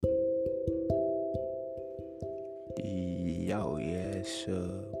Yo, yeah,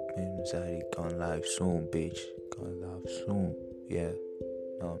 sure. Bimzadi gone live soon, bitch. Gone live soon. Yeah.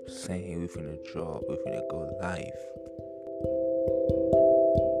 Know what I'm saying? We finna drop. We finna go live.